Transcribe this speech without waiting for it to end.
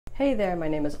Hey there, my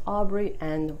name is Aubrey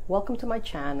and welcome to my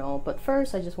channel. But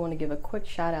first, I just want to give a quick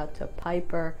shout out to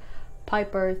Piper.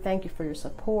 Piper, thank you for your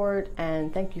support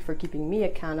and thank you for keeping me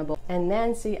accountable. And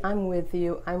Nancy, I'm with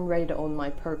you. I'm ready to own my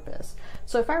purpose.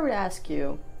 So if I were to ask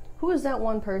you, who is that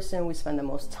one person we spend the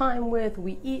most time with,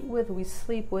 we eat with, we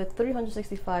sleep with,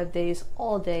 365 days,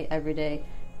 all day, every day?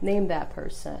 Name that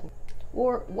person.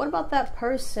 Or what about that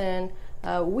person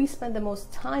we spend the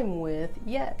most time with,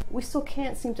 yet we still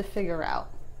can't seem to figure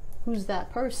out who's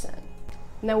that person?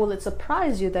 Now, will it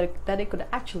surprise you that it could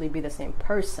actually be the same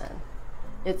person?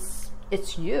 It's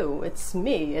you, it's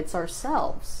me, it's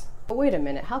ourselves. But wait a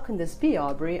minute, how can this be,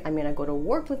 Aubrey? I mean, I go to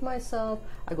work with myself,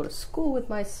 I go to school with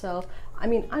myself. I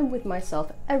mean, I'm with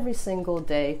myself every single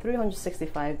day,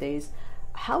 365 days.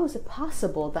 How is it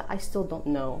possible that I still don't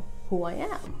know who I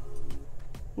am?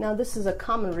 Now, this is a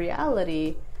common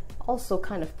reality, also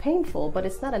kind of painful, but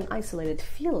it's not an isolated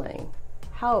feeling.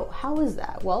 How is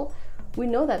that? Well, we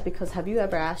know that because have you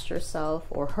ever asked yourself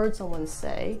or heard someone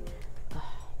say,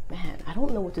 oh, man, I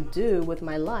don't know what to do with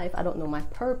my life. I don't know my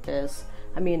purpose.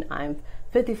 I mean, I'm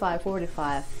 55,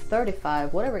 45,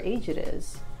 35, whatever age it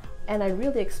is, and I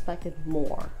really expected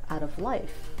more out of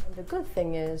life. And the good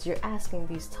thing is you're asking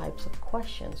these types of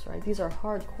questions, right? These are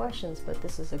hard questions, but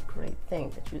this is a great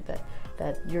thing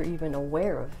that you're even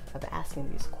aware of asking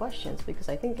these questions, because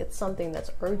I think it's something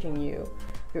that's urging you,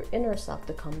 your inner self,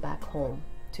 to come back home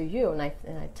to you. And I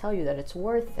tell you that it's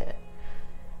worth it.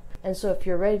 And so if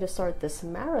you're ready to start this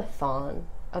marathon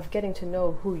of getting to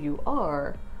know who you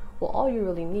are, well, all you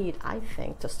really need, I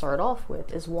think, to start off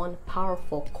with is one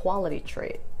powerful quality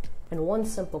trait and one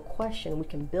simple question we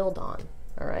can build on,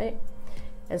 all right?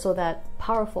 And so that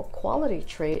powerful quality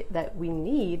trait that we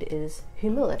need is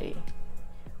humility.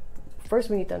 First,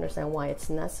 we need to understand why it's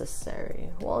necessary.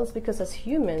 Well, it's because as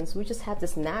humans, we just have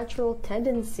this natural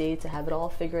tendency to have it all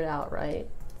figured out, right?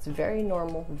 It's very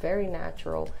normal, very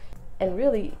natural. And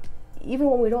really, even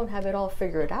when we don't have it all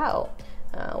figured out,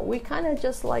 we kind of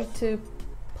just like to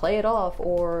play it off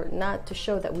or not to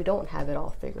show that we don't have it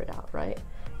all figured out, right?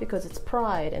 Because it's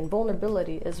pride, and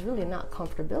vulnerability is really not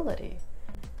comfortability.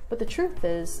 But the truth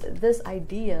is, this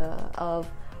idea of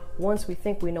once we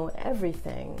think we know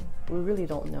everything, we really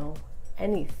don't know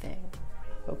anything,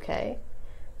 okay?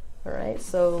 All right,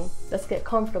 so let's get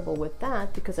comfortable with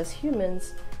that, because as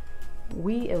humans,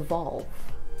 we evolve.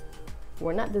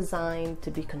 We're not designed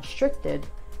to be constricted,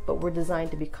 but we're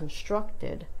designed to be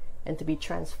constructed and to be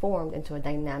transformed into a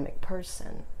dynamic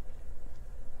person.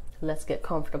 Let's get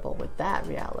comfortable with that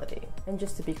reality. And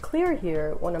just to be clear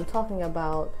here, when I'm talking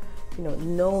about,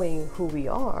 knowing who we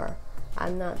are,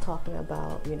 I'm not talking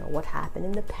about, what happened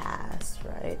in the past,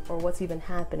 right? Or what's even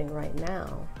happening right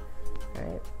now,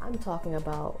 right? I'm talking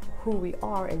about who we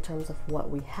are in terms of what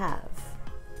we have.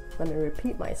 Let me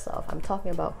repeat myself. I'm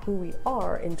talking about who we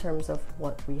are in terms of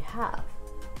what we have.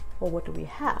 Well, what do we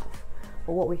have?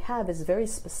 Well, what we have is very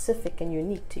specific and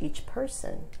unique to each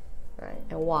person, right?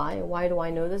 And why? Why do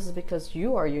I know this? Is because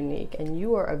you are unique and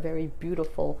you are a very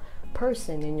beautiful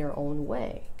person in your own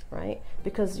way, right?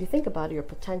 Because you think about it, your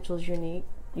potential is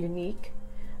unique,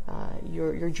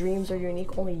 your dreams are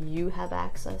unique. Only you have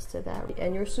access to that.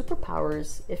 And your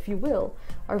superpowers, if you will,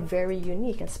 are very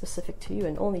unique and specific to you,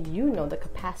 and only you know the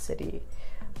capacity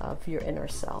of your inner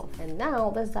self. And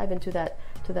now let's dive into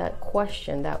that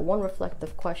question, that one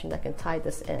reflective question that can tie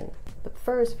this in. But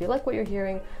first, if you like what you're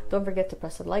hearing, don't forget to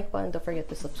press the like button, don't forget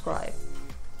to subscribe.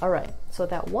 All right, so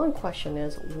that one question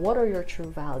is, what are your true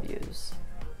values?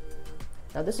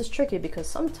 Now, this is tricky because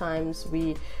sometimes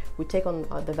we take on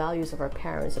the values of our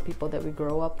parents, the people that we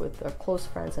grow up with, our close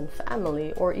friends and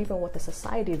family, or even what the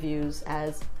society views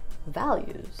as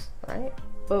values, right?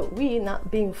 But we,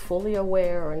 not being fully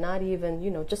aware or not even,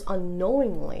 just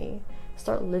unknowingly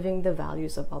start living the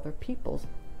values of other people's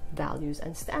values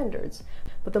and standards.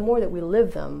 But the more that we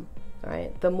live them,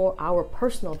 right, the more our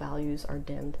personal values are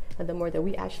dimmed, and the more that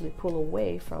we actually pull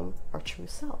away from our true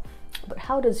self. But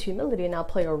how does humility now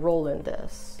play a role in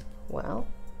this? Well,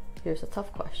 here's a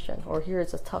tough question, or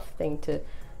here's a tough thing to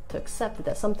accept,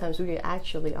 that sometimes we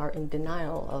actually are in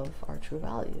denial of our true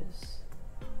values,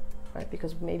 right?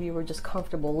 Because maybe we're just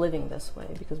comfortable living this way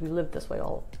because we lived this way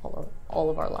all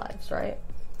of our lives, right?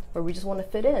 Or we just want to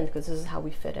fit in because this is how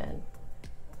we fit in.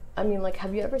 I mean, like,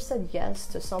 have you ever said yes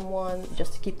to someone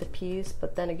just to keep the peace,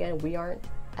 but then again, we aren't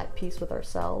at peace with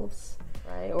ourselves,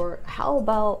 right? Or how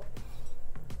about,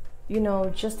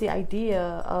 just the idea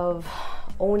of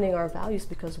owning our values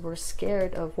because we're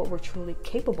scared of what we're truly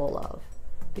capable of,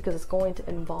 because it's going to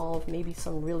involve maybe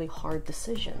some really hard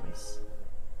decisions.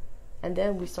 And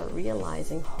then we start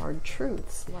realizing hard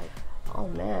truths like, oh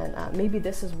man, maybe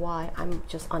this is why I'm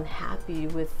just unhappy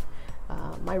with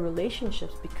my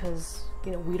relationships, because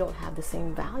we don't have the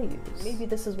same values. Maybe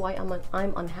this is why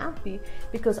I'm unhappy,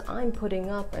 because I'm putting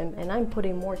up and I'm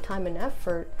putting more time and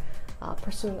effort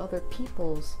pursuing other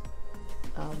people's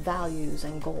values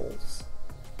and goals.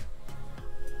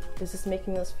 Is this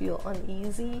making us feel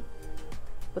uneasy?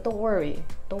 But don't worry,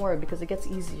 because it gets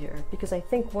easier. Because I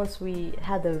think once we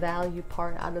had the value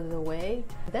part out of the way,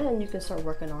 then you can start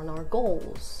working on our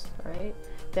goals, right?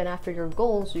 Then after your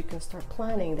goals, you can start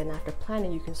planning. Then after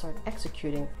planning, you can start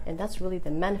executing. And that's really the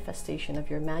manifestation of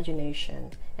your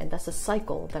imagination. And that's a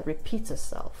cycle that repeats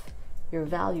itself. Your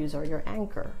values are your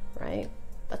anchor, right?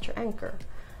 That's your anchor.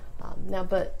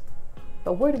 But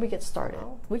where do we get started?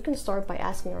 We can start by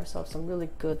asking ourselves some really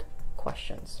good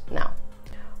questions. Now,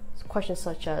 questions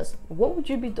such as, what would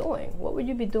you be doing? What would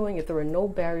you be doing if there were no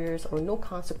barriers or no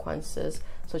consequences,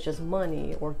 such as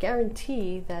money, or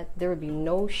guarantee that there would be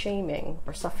no shaming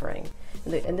or suffering?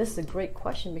 And this is a great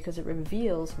question because it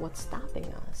reveals what's stopping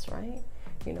us, right?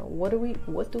 What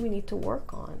do we need to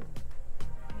work on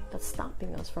that's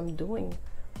stopping us from doing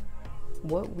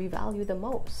what we value the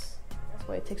most? That's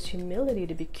why it takes humility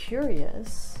to be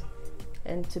curious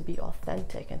and to be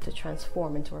authentic and to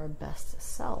transform into our best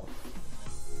self.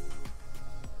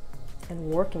 And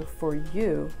working for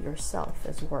you yourself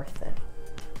is worth it,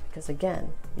 because again,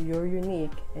 you're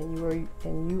unique and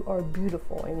you are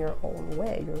beautiful in your own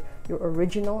way. You're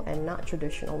original and not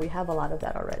traditional. We have a lot of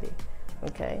that already.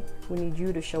 Okay, we need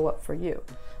you to show up for you.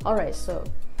 All right, so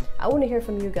I want to hear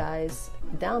from you guys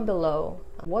down below.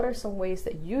 What are some ways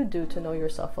that you do to know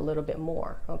yourself a little bit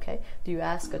more? Okay, do you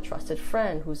ask a trusted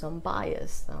friend who's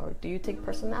unbiased, or do you take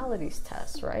personalities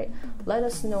tests, right? Let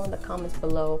us know in the comments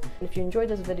below. And if you enjoyed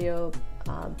this video,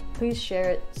 please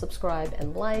share it, subscribe,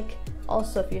 and like.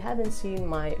 Also, if you haven't seen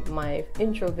my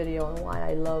intro video on why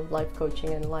I love life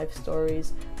coaching and life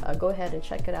stories, go ahead and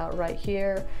check it out right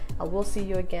here. I will see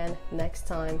you again next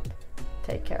time.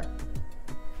 Take care.